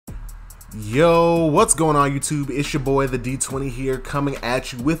Yo, what's going on YouTube? It's your boy the D20 here, coming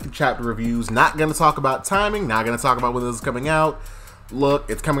at you with the chapter reviews. Not gonna talk about timing, not gonna talk about when this is coming out. Look,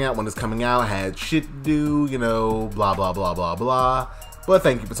 it's coming out when it's coming out, had shit to do, you know, blah blah blah blah blah. But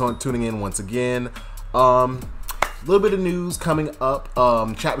thank you for tuning in once again. A little bit of news coming up.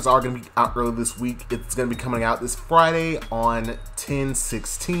 Chapters are gonna be out early this week. It's gonna be coming out this Friday on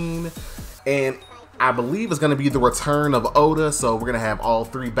 10/16, and I believe it's going to be the return of Oda, so we're going to have all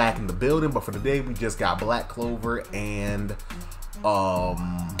three back in the building. But for today, we just got Black Clover and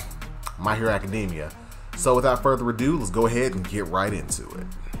My Hero Academia. So without further ado, let's go ahead and get right into it.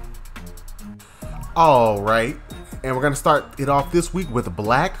 Alright, and we're going to start it off this week with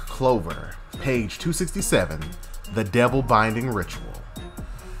Black Clover, page 267, The Devil Binding Ritual.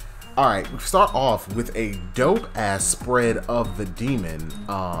 Alright, we start off with a dope-ass spread of the demon.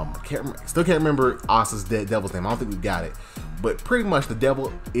 Still can't remember Asa's devil's name. I don't think we got it. But pretty much the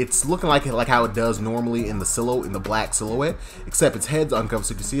devil, it's looking like how it does normally in the black silhouette, except its head's uncovered,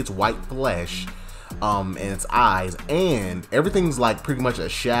 so you can see its white flesh and its eyes, and everything's like pretty much a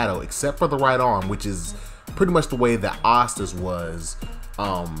shadow, except for the right arm, which is pretty much the way that Asta's was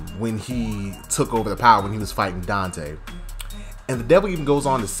when he took over the power when he was fighting Dante. And the devil even goes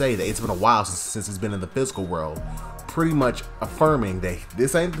on to say that it's been a while since he's been in the physical world, pretty much affirming that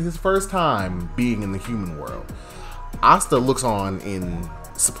this ain't his first time being in the human world. Asta looks on in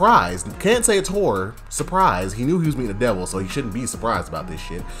surprise. Can't say it's horror. Surprise. He knew he was meeting the devil, so he shouldn't be surprised about this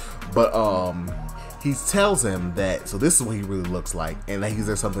shit. But he tells him that, so this is what he really looks like, and that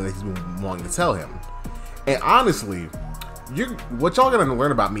there's something that he's been wanting to tell him. And honestly, what y'all gonna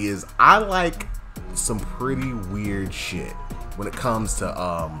learn about me is I like some pretty weird shit when it comes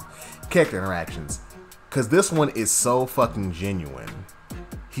to character interactions, because this one is so fucking genuine.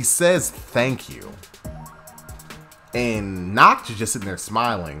 He says thank you, and Noct is just sitting there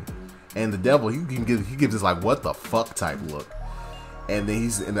smiling, and the devil he gives this like what the fuck type look, and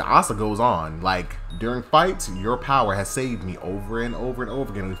then the Asa goes on like, during fights your power has saved me over and over and over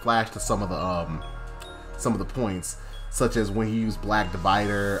again. And we flash to some of the points, such as when he used Black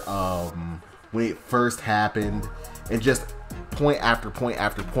Divider, when it first happened, and just point after point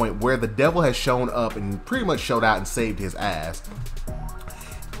after point where the devil has shown up and pretty much showed out and saved his ass.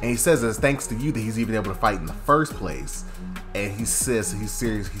 And he says it's thanks to you that he's even able to fight in the first place. And he says he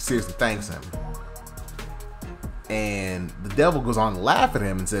seriously thanks him. And the devil goes on to laugh at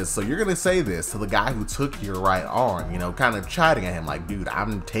him and says, so you're gonna say this to the guy who took your right arm, you know, kind of chiding at him like, dude,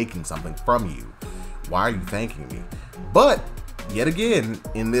 I'm taking something from you. Why are you thanking me? But yet again,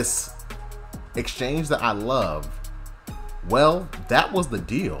 in this exchange that I love, well, that was the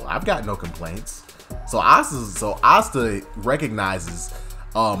deal. I've got no complaints. So Asta recognizes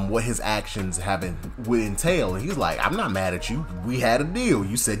what his actions would entail, and he's like, I'm not mad at you. We had a deal.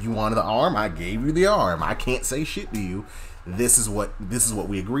 You said you wanted the arm, I gave you the arm. I can't say shit to you. This is what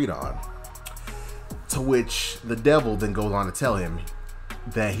we agreed on. To which the devil then goes on to tell him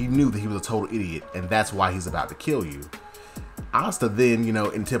that he knew that he was a total idiot, and that's why he's about to kill you. Asta then, you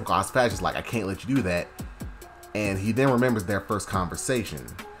know, in typical Asta fashion, is like, I can't let you do that. And he then remembers their first conversation,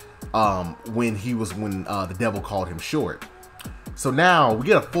 when the devil called him short. So now we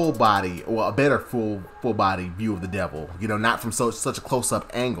get a full body, or a better full body view of the devil, you know, not from such a close up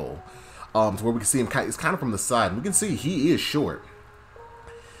angle, to where we can see him. It's kind of from the side. We can see he is short,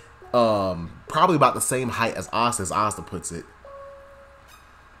 probably about the same height as Asta puts it.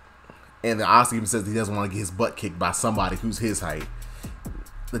 And then Asta even says that he doesn't want to get his butt kicked by somebody who's his height.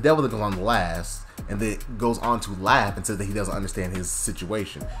 The devil then goes on to laugh, and then goes on to laugh and says that he doesn't understand his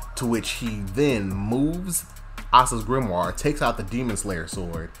situation. To which he then moves Asa's grimoire, takes out the Demon Slayer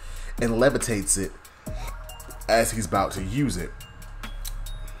sword, and levitates it as he's about to use it.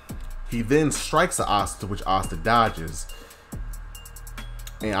 He then strikes at Asa, to which Asa dodges.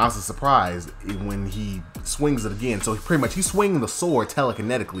 And Asa's surprised when he swings it again. So pretty much he's swinging the sword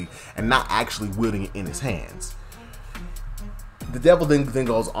telekinetically and not actually wielding it in his hands. The devil then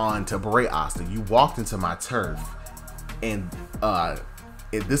goes on to berate Asta. You walked into my turf, and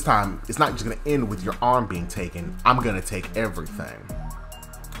this time it's not just going to end with your arm being taken. I'm going to take everything.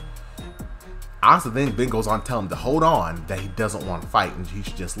 Asta then goes on to tell him to hold on, that he doesn't want to fight and he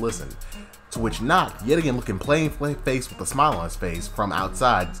should just listen. To which Noct, yet again looking plain face with a smile on his face from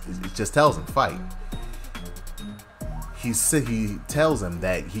outside, it just tells him fight. He tells him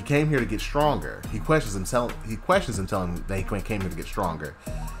that he came here to get stronger. He questions him, telling him that he came here to get stronger,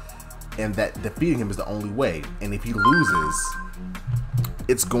 and that defeating him is the only way. And if he loses,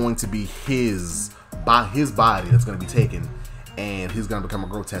 it's going to be his body that's going to be taken, and he's going to become a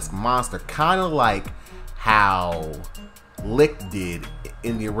grotesque monster, kind of like how Lick did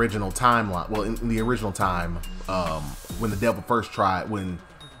in the original timeline. Well, in the original time, when the devil first tried,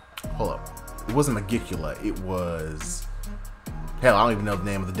 hold up, it wasn't Magicula, it was, hell, I don't even know the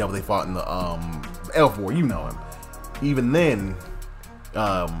name of the devil they fought in the Elf War, you know him. Even then,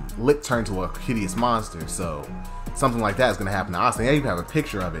 Lick turned to a hideous monster, so something like that is gonna happen to Asta. I even have a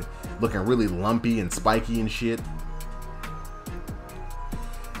picture of it, looking really lumpy and spiky and shit.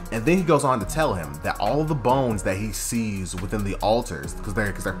 And then he goes on to tell him that all of the bones that he sees within the altars, because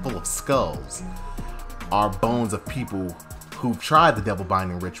they're full of skulls, are bones of people who've tried the devil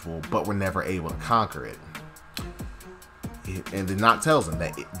binding ritual but were never able to conquer it. And then Noct tells him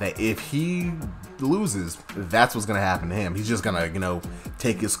that if he loses, that's what's gonna happen to him. He's just gonna, you know,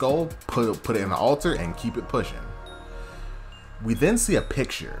 take his skull, put it in the altar, and keep it pushing. We then see a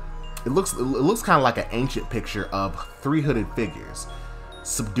picture. It looks kind of like an ancient picture of 3 hooded figures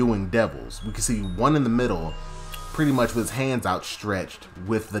subduing devils. We can see one in the middle, pretty much with his hands outstretched,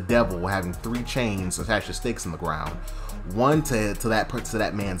 with the devil having 3 chains attached to stakes in the ground. One to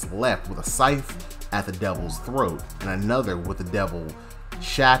that man's left with a scythe at the devil's throat, and another with the devil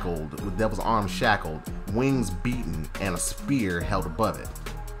shackled, with the devil's arms shackled, wings beaten, and a spear held above it.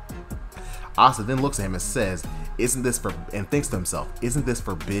 Asta then looks at him and says, and thinks to himself, isn't this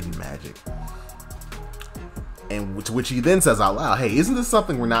forbidden magic? And to which he then says out loud, hey, isn't this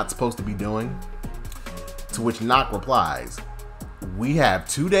something we're not supposed to be doing? To which Noct replies, we have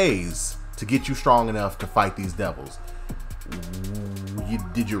 2 days to get you strong enough to fight these devils.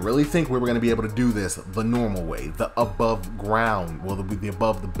 Did you really think we were going to be able to do this the normal way, the above ground, well, the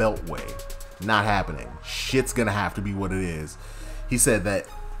above the belt way? Not happening. Shit's going to have to be what it is. He said that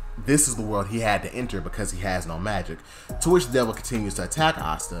this is the world he had to enter because he has no magic. To which the devil continues to attack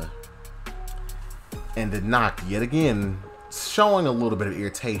Asta. And then Noct, yet again, showing a little bit of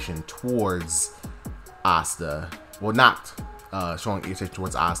irritation towards Asta. Well, Noct showing irritation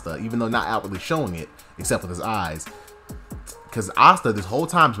towards Asta, even though not outwardly showing it, except with his eyes. Because Asta this whole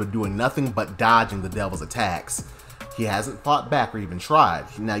time has been doing nothing but dodging the devil's attacks. He hasn't fought back or even tried.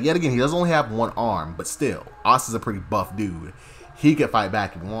 Now, yet again, he does only have 1 arm, but still, Asta's a pretty buff dude. He can fight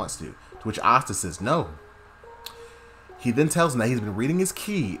back if he wants to which Asta says no. He then tells him that he's been reading his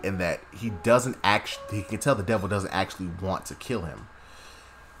ki and that he can tell the devil doesn't actually want to kill him.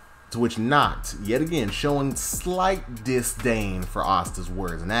 To which Noct, yet again showing slight disdain for Asta's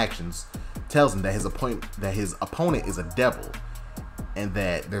words and actions, tells him that his opponent is a devil and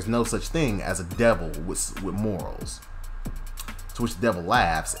that there's no such thing as a devil with morals. To which the devil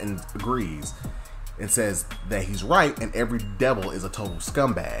laughs and agrees and says that he's right and every devil is a total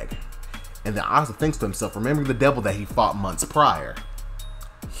scumbag. And then Asta thinks to himself, remembering the devil that he fought months prior,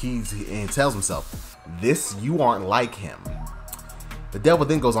 and tells himself, you aren't like him. The devil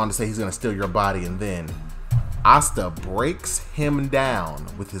then goes on to say he's going to steal your body, and then Asta breaks him down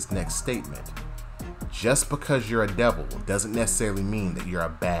with his next statement. Just because you're a devil doesn't necessarily mean that you're a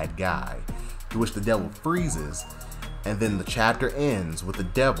bad guy. To which the devil freezes, and then the chapter ends with the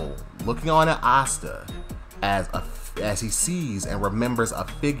devil looking on at Asta as he sees and remembers a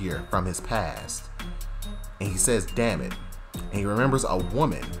figure from his past. And he says, damn it. And he remembers a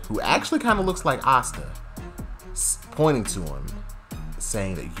woman who actually kind of looks like Asta, pointing to him,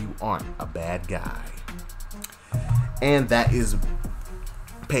 saying that you aren't a bad guy. And that is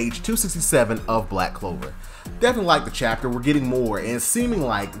page 267 of Black Clover. Definitely like the chapter. We're getting more, and it's seeming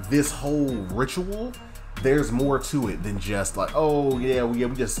like this whole ritual, there's more to it than just like, oh yeah, we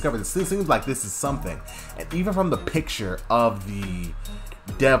just discovered this. It seems like this is something. And even from the picture of the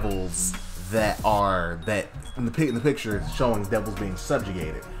devils in the picture showing devils being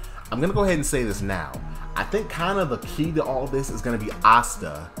subjugated, I'm gonna go ahead and say this now. I think kind of the key to all this is gonna be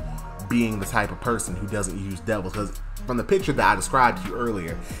Asta being the type of person who doesn't use devils, because from the picture that I described to you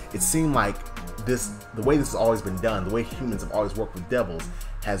earlier, it seemed like the way this has always been done, the way humans have always worked with devils,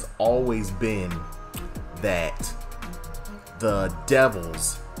 has always been that the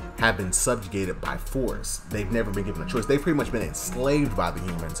devils have been subjugated by force. They've never been given a choice. They've pretty much been enslaved by the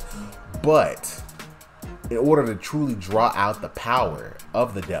humans. But in order to truly draw out the power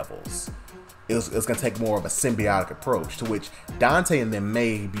of the devils, it's going to take more of a symbiotic approach, to which Dante and them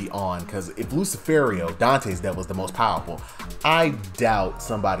may be on, because if Luciferio, Dante's devil, is the most powerful, I doubt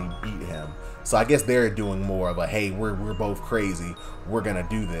somebody beat him. So I guess they're doing more of a, hey, we're both crazy, we're gonna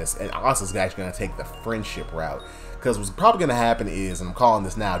do this. And Asta's actually gonna take the friendship route, because what's probably gonna happen is, and I'm calling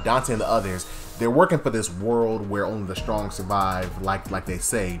this now, Dante and the others, they're working for this world where only the strong survive, like they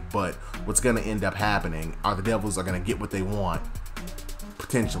say. But what's gonna end up happening are the devils are gonna get what they want,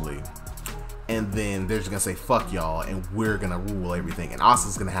 potentially, and then they're just gonna say fuck y'all and we're gonna rule everything. And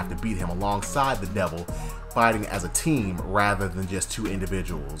Asta's gonna have to beat him alongside the devil fighting as a team rather than just two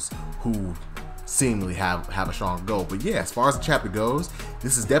individuals who seemingly have a strong goal. But yeah, as far as the chapter goes,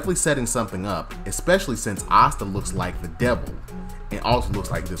 this is definitely setting something up, especially since Asta looks like the devil and also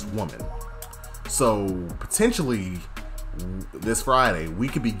looks like this woman. So potentially this Friday we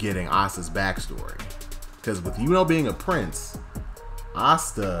could be getting Asta's backstory, because with Yuno being a prince,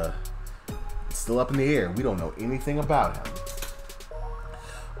 Asta is still up in the air. We don't know anything about him.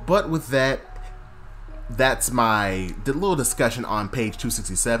 But with that, that's my little discussion on page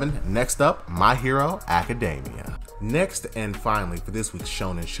 267. Next up, My Hero Academia. Next and finally for this week's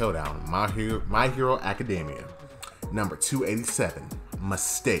Shonen Showdown, My Hero Academia, number 287,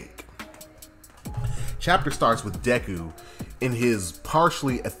 Mistake. Chapter starts with Deku in his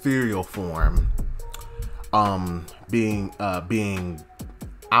partially ethereal form, being I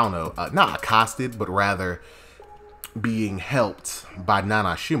don't know, not accosted, but rather being helped by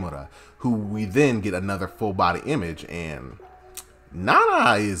Nana Shimura, who we then get another full body image. And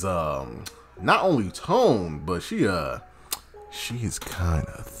Nana is not only toned, but she's kind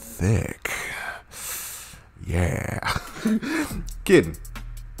of thick. Yeah. Kidding.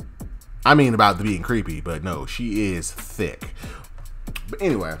 I mean about being creepy, but no, she is thick. But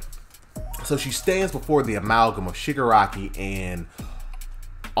anyway, so she stands before the amalgam of Shigaraki and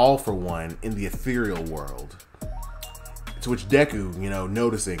All For One in the ethereal world. To which Deku,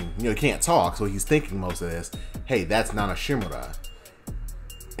 noticing, he can't talk, so he's thinking most of this, hey, that's Nana Shimura.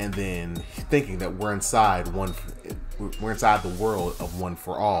 And then thinking that we're inside the world of One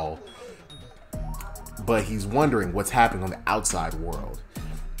For All. But he's wondering what's happening on the outside world.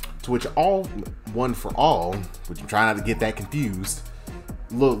 To which One For All, which I'm trying not to get that confused,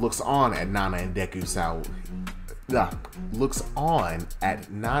 looks on at Nana and Deku looks on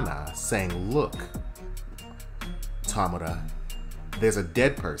at Nana saying, look, Tamura, there's a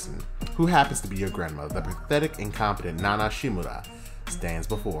dead person who happens to be your grandmother. The pathetic, incompetent Nana Shimura stands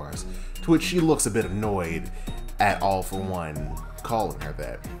before us. To which she looks a bit annoyed at All For One calling her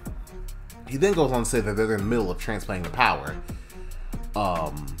that. He then goes on to say that they're in the middle of transplanting the power.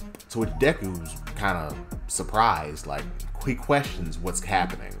 To which Deku's kind of surprised, like he questions what's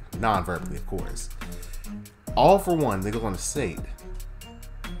happening, non-verbally, of course. All For One, they go on to state,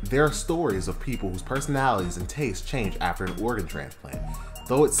 there are stories of people whose personalities and tastes change after an organ transplant.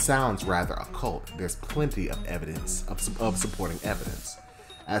 Though it sounds rather occult, there's plenty of evidence, of supporting evidence.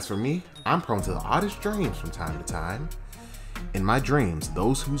 As for me, I'm prone to the oddest dreams from time to time. In my dreams,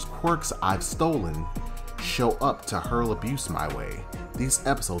 those whose quirks I've stolen show up to hurl abuse my way. These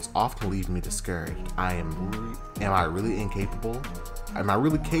episodes often leave me discouraged. Am I really capable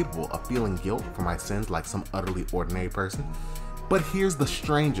of feeling guilt for my sins like some utterly ordinary person? But here's the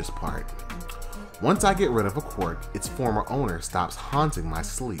strangest part. Once I get rid of a quirk, its former owner stops haunting my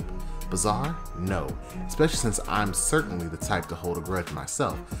sleep. Bizarre? No, especially since I'm certainly the type to hold a grudge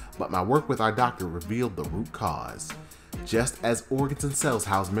myself, but my work with our doctor revealed the root cause. Just as organs and cells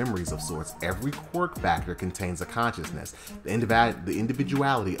house memories of sorts, every quirk factor contains a consciousness, the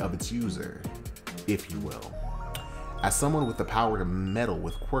individuality of its user, if you will. As someone with the power to meddle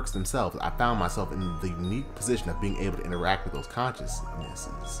with quirks themselves, I found myself in the unique position of being able to interact with those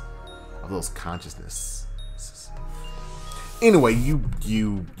consciousnesses. Anyway, you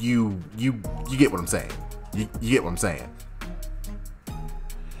get what I'm saying. You get what I'm saying.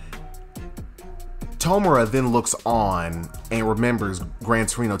 Tomura then looks on and remembers Gran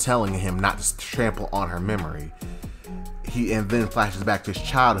Torino telling him not to trample on her memory. He then flashes back to his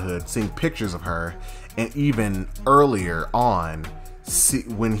childhood, seeing pictures of her, and even earlier on,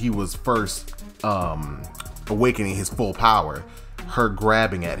 when he was first awakening his full power, her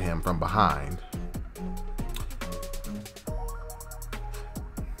grabbing at him from behind.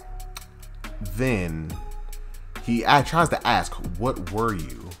 Then he tries to ask, what were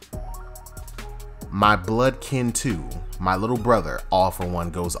you? My blood kin too, my little brother, All For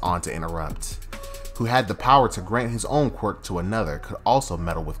One goes on to interrupt, who had the power to grant his own quirk to another, could also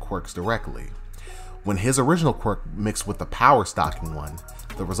meddle with quirks directly. When his original quirk mixed with the power stocking one,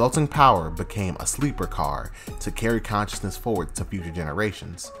 the resulting power became a sleeper car to carry consciousness forward to future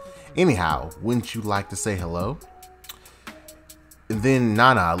generations. Anyhow, wouldn't you like to say hello? And then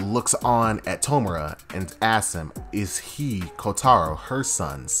Nana looks on at Tomura and asks him, is he, Kotaro, her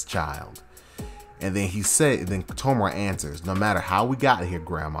son's child? And then Tomura answers, no matter how we got here,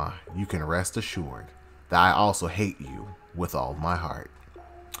 Grandma, you can rest assured that I also hate you with all my heart.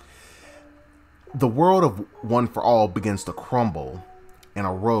 The world of One For All begins to crumble and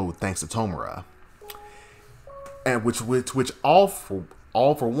erode thanks to Tomura. And which All For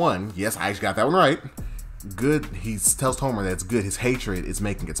One, yes, I actually got that one right, good. He tells Tomura that it's good. His hatred is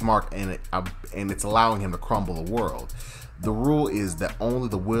making its mark, and it's allowing him to crumble the world. The rule is that only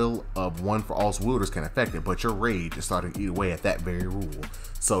the will of one for all's wielders can affect it, but your rage is starting to eat away at that very rule.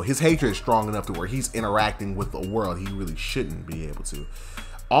 So his hatred is strong enough to where he's interacting with the world he really shouldn't be able to.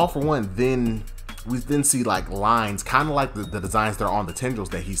 All for one, then we then see like lines, kind of like the designs that are on the tendrils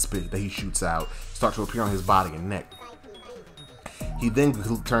that he shoots out, start to appear on his body and neck. He then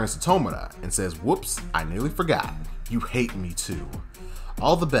turns to Tomura and says, "Whoops, I nearly forgot. You hate me too.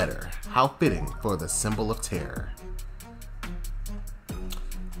 All the better. How fitting for the symbol of terror."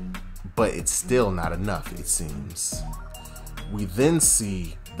 But it's still not enough, it seems. We then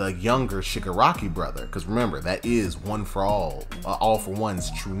see the younger Shigaraki brother, because remember, that is One for All, All for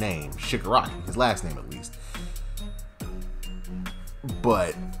One's true name, Shigaraki, his last name at least.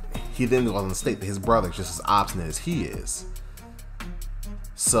 But he then goes on to state that his brother is just as obstinate as he is.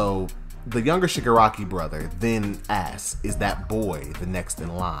 So the younger Shigaraki brother then asks, "Is that boy the next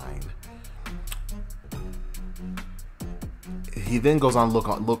in line?" He then goes on look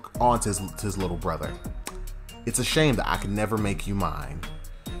on to his little brother. "It's a shame that I could never make you mine."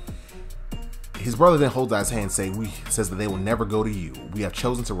 His brother then holds out his hand, says that they will never go to you. "We have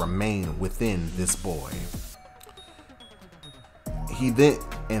chosen to remain within this boy." And then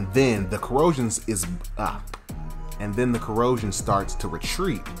the corrosion starts to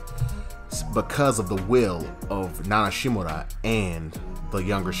retreat because of the will of Nanashimura and the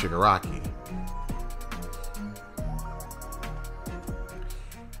younger Shigaraki.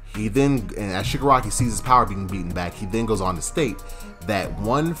 And as Shigaraki sees his power being beaten back, he then goes on to state that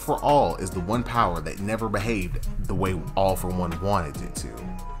One for All is the one power that never behaved the way All for One wanted it to.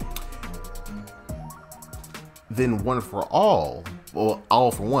 Then One for All, well, All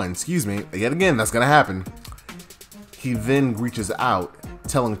for One, excuse me, yet again, that's gonna happen. He then reaches out,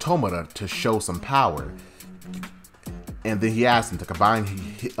 telling Tomura to show some power. And then he asks him to combine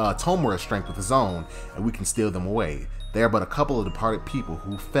Tomura's strength with his own, and we can steal them away. They are but a couple of departed people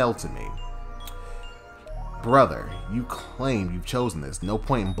who fell to me. Brother, you claim you've chosen this. No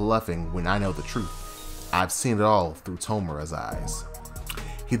point in bluffing when I know the truth. I've seen it all through Tomura's eyes.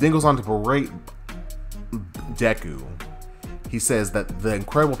 He then goes on to berate Deku. He says that the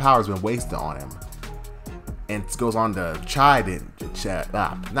incredible power has been wasted on him, and goes on to chastise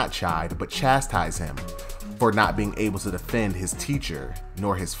him for not being able to defend his teacher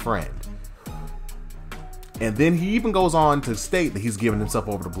nor his friend. And then he even goes on to state that he's given himself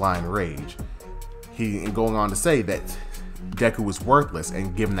over to blind rage. And going on to say that Deku was worthless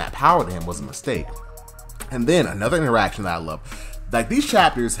and giving that power to him was a mistake. And then another interaction that I love. Like, these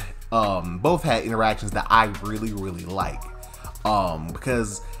chapters both had interactions that I really, really like.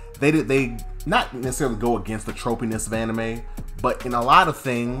 Because they not necessarily go against the tropiness of anime, but in a lot of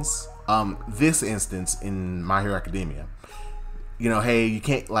things, this instance in My Hero Academia, you know, hey, you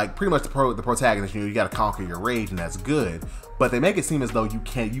can't, like, pretty much the protagonist, you got to conquer your rage, and that's good. But they make it seem as though you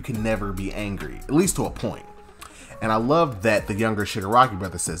can never be angry, at least to a point. And I love that the younger Shigaraki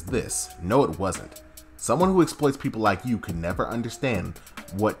brother says this: "No, it wasn't. Someone who exploits people like you can never understand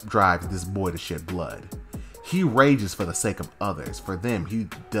what drives this boy to shed blood. He rages for the sake of others. For them, he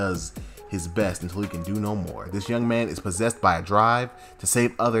does his best until he can do no more. This young man is possessed by a drive to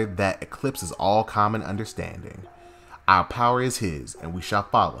save others that eclipses all common understanding. Our power is his, and we shall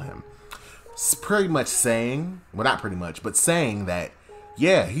follow him." It's pretty much saying, well, not pretty much, but saying that,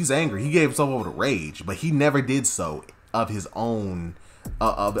 yeah, he's angry. He gave himself over to rage, but he never did so of his own,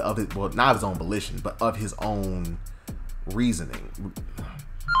 well, not his own volition, but of his own reasoning.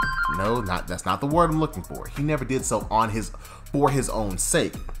 No, that's not the word I'm looking for. He never did so for his own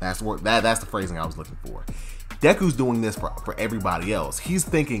sake. That's the phrasing I was looking for. Deku's doing this for everybody else. He's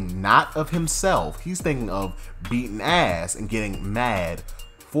thinking not of himself. He's thinking of beating ass and getting mad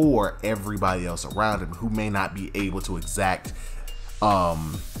for everybody else around him who may not be able to act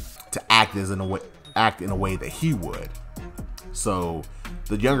in a way that he would. So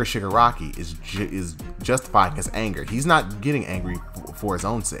the younger Shigaraki is justifying his anger. He's not getting angry for his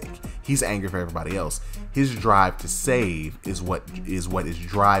own sake. He's angry for everybody else. His drive to save is what is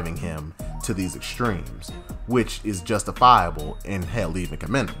driving him to these extremes, which is justifiable and hell, even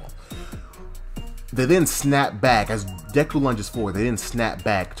commendable. They then snap back as Deku lunges forward. They then snap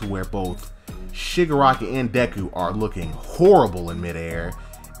back to where both Shigaraki and Deku are looking horrible in midair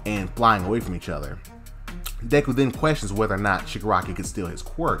and flying away from each other. Deku then questions whether or not Shigaraki could steal his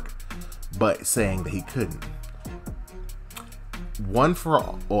quirk, but saying that he couldn't.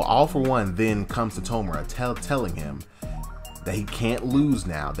 All for One then comes to Tomura, telling him that he can't lose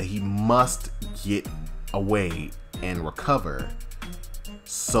now, that he must get away and recover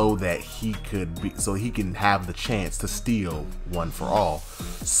so that he can have the chance to steal One for All.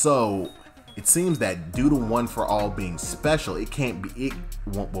 So it seems that due to One for All being special, it can't be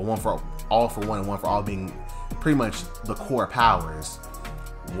One for All for One and One for All being pretty much the core powers.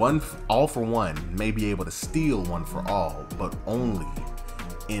 All for One may be able to steal One for All, but only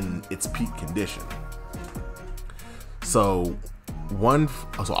in its peak condition. So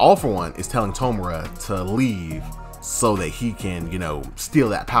All for One is telling Tomura to leave so that he can, steal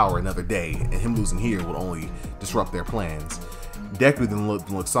that power another day, and him losing here will only disrupt their plans. Deku then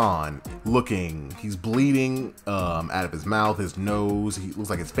looks on, he's bleeding out of his mouth, his nose, he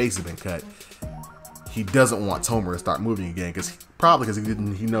looks like his face has been cut. He doesn't want Tomura to start moving again, probably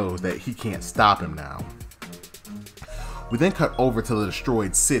because he knows that he can't stop him now. We then cut over to the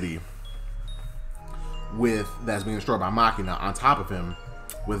destroyed city that's being destroyed by Makina on top of him,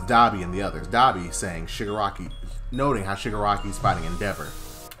 with Dabi and the others. Dabi saying noting how Shigaraki's fighting Endeavor,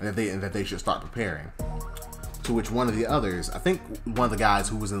 and that they should start preparing. To which one of the others, I think one of the guys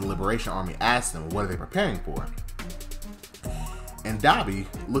who was in the Liberation Army, asked them, what are they preparing for? And Dabi,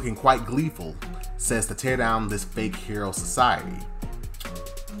 looking quite gleeful, says to tear down this fake hero society.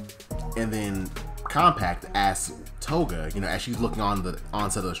 And then Compact asks Toga, as she's looking onto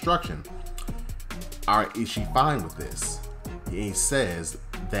the destruction, is she fine with this? And he says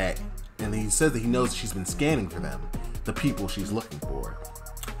that he knows that she's been scanning for them, the people she's looking for.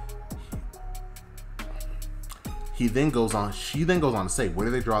 She then goes on to say, where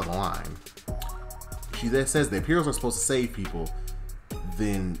do they draw the line? She then says that if heroes are supposed to save people,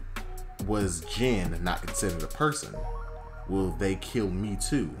 then was Jin not considered a person? Will they kill me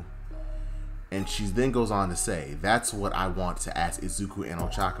too? And she then goes on to say, that's what I want to ask Izuku and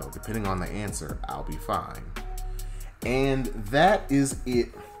Ochako. Depending on the answer, I'll be fine. And that is it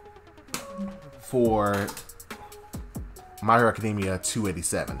for My Hero Academia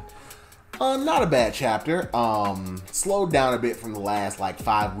 287. Not a bad chapter. Slowed down a bit from the last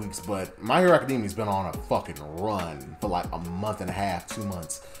 5 weeks, but My Hero Academia's been on a fucking run for a month and a half, 2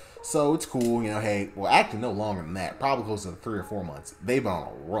 months. So it's cool, hey, well, actually no longer than that, probably close to 3 or 4 months. They've been on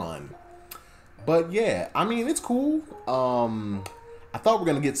a run. But yeah, I mean, it's cool. I thought we were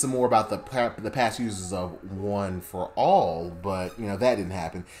gonna get some more about the past uses of One for All, but that didn't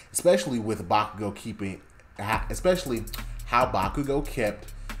happen. Especially with Bakugo especially how Bakugo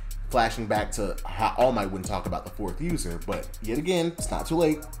kept flashing back to how All Might wouldn't talk about the 4th user. But yet again, it's not too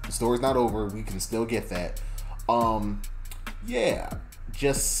late. The story's not over. We can still get that. Yeah.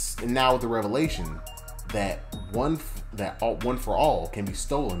 And now with the revelation that One for All can be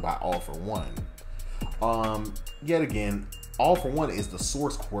stolen by All for One. Yet again, All for One is the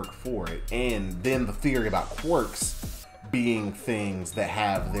source quirk for it, and then the theory about quirks being things that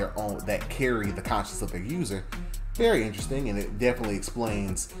have their own, that carry the consciousness of their user, very interesting, and it definitely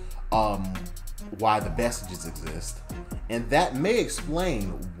explains why the vestiges exist, and that may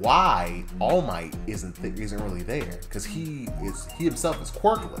explain why All Might isn't really there, because he himself is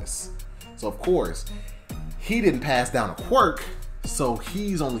quirkless. So of course he didn't pass down a quirk, so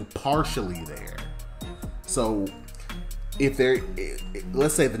he's only partially there. So if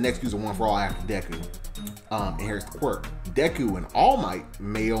let's say the next user One for All after Deku inherits the quirk, Deku and All Might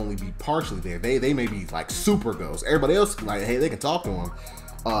may only be partially there. They may be super ghosts. Everybody else, hey, they can talk to him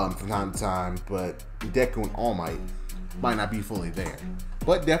from time to time, but Deku and All Might not be fully there.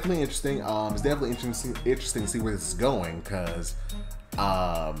 But definitely interesting. It's definitely interesting to see where this is going, because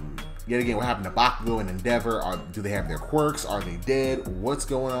yet again, what happened to Bakugo and Endeavor? Do they have their quirks? Are they dead? What's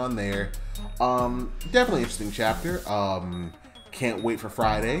going on there? Definitely interesting chapter. Can't wait for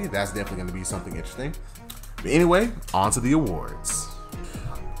Friday. That's definitely going to be something interesting. But anyway, on to the awards.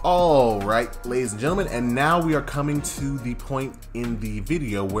 Alright, ladies and gentlemen, and now we are coming to the point in the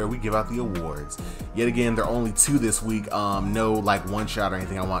video where we give out the awards. Yet again, there are only 2 this week. No one shot or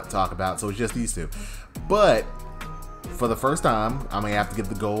anything I want to talk about, so it's just these 2. But for the first time, I may have to get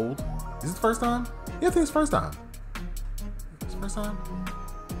the gold. Is it the first time? Yeah, I think it's the first time. Is it the first time?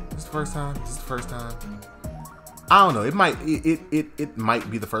 Is it the first time? Is it the first time? I don't know. It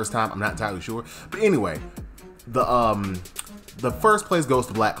might be the first time. I'm not entirely sure. But anyway, the first place goes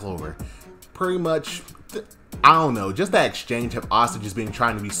to Black Clover. Pretty much, I don't know, just that exchange of Asta just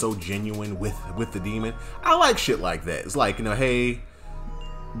trying to be so genuine with the demon. I like shit like that. It's hey,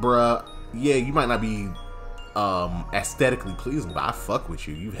 bruh, yeah, you might not be aesthetically pleasing, but I fuck with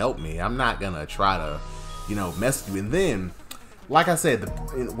you. You helped me. I'm not gonna try to, mess with you. And then, like I said,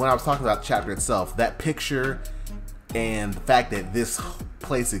 when I was talking about the chapter itself, that picture and the fact that this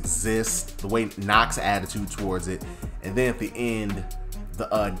place exists, the way Nox's attitude towards it, and then at the end,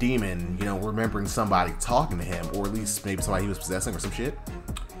 the demon, remembering somebody talking to him, or at least maybe somebody he was possessing or some shit.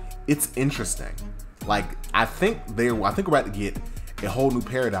 it's interesting. Like, I think we're about to get a whole new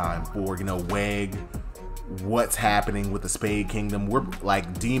paradigm for, you know, WEG, what's happening with the Spade Kingdom. We're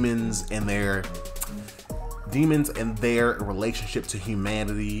like demons and their relationship to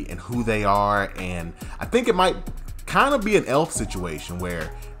humanity and who they are. And I think it might kind of be an elf situation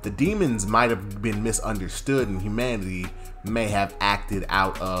where the demons might have been misunderstood and humanity may have acted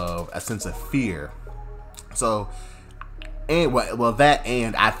out of a sense of fear. So, and well, that,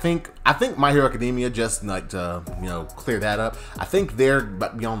 and I think My Hero Academia, just like to, you know, clear that up, I think they're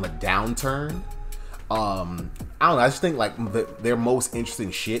beyond the downturn. I don't know, I just think like their most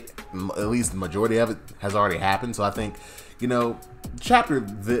interesting shit, at least the majority of it, has already happened. So I think, you know,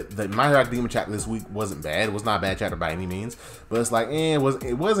 the My Hero Academia chapter this week wasn't bad. It was not a bad chapter by any means, but it's like, it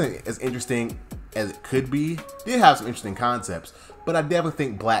wasn't as interesting as it could be. It did have some interesting concepts, but I definitely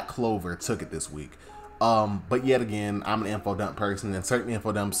think Black Clover took it this week. But yet again, I'm an info dump person, and certain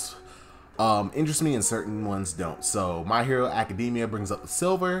info dumps interest me and certain ones don't. So My Hero Academia brings up the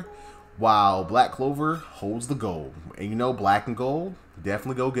silver, while Black Clover holds the gold. And you know, black and gold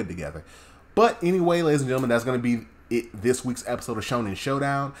definitely go good together. But anyway, ladies and gentlemen, that's going to be it this week's episode of Shonen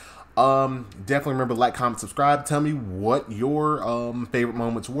Showdown. Definitely remember to like, comment, subscribe. Tell me what your favorite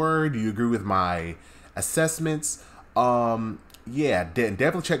moments were. Do you agree with my assessments? Yeah,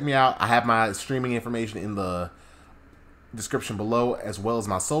 definitely check me out. I have my streaming information in the description below, as well as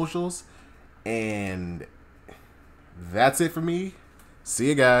my socials. And that's it for me. See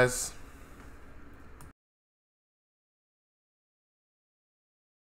you guys.